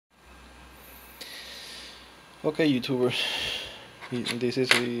Okay, YouTuber, this is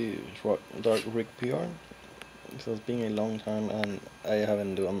the Dark Rick PR. It has been a long time and I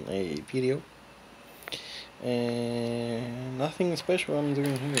haven't done a video. And nothing special I'm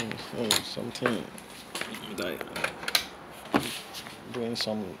doing here. Something that doing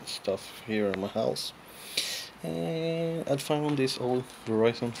some stuff here in my house. And I found this old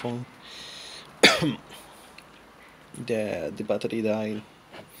Verizon phone. The battery died.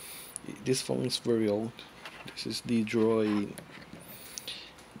 This phone is very old. This is the Droid.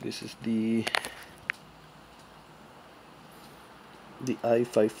 This is the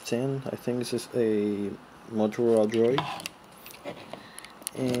i510. I think this is a Motorola Droid,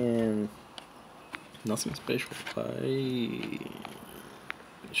 and nothing special. I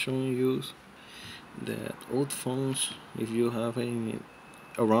shouldn't use that old phones. If you have any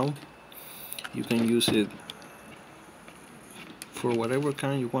around, you can use it for whatever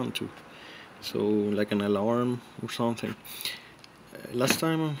kind you want to. So like an alarm or something. Last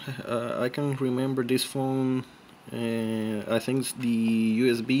time I can remember this phone. I think it's the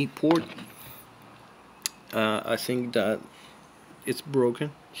USB port. I think that it's broken,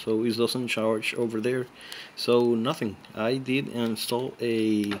 so it doesn't charge over there. So nothing. I did install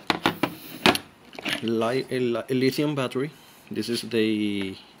a lithium battery. This is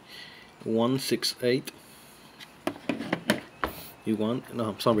the 168. The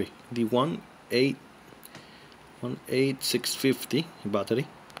 18650 battery,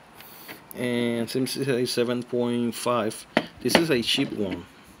 and since it's a 7.5, this is a cheap one.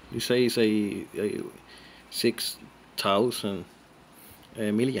 This is a 6,000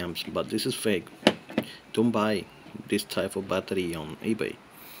 milliamps, but this is fake. Don't buy this type of battery on eBay.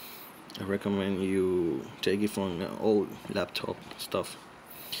 I recommend you take it from old laptop stuff.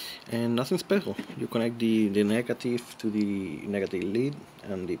 And nothing special. You connect the negative to the negative lead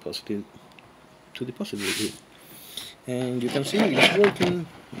and the positive to the positive lead, and you can see it's working.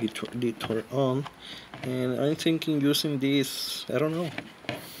 It turned on, and I'm thinking using this, I don't know,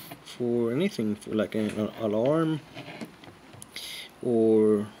 for anything, for like an alarm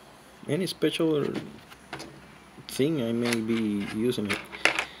or any special thing I may be using it.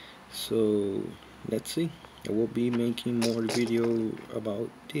 So let's see. I will be making more video about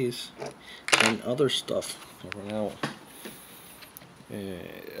this and other stuff. Right now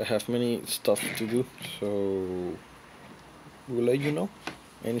I have many stuff to do, so we'll let you know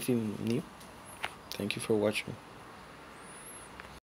anything new. Thank you for watching.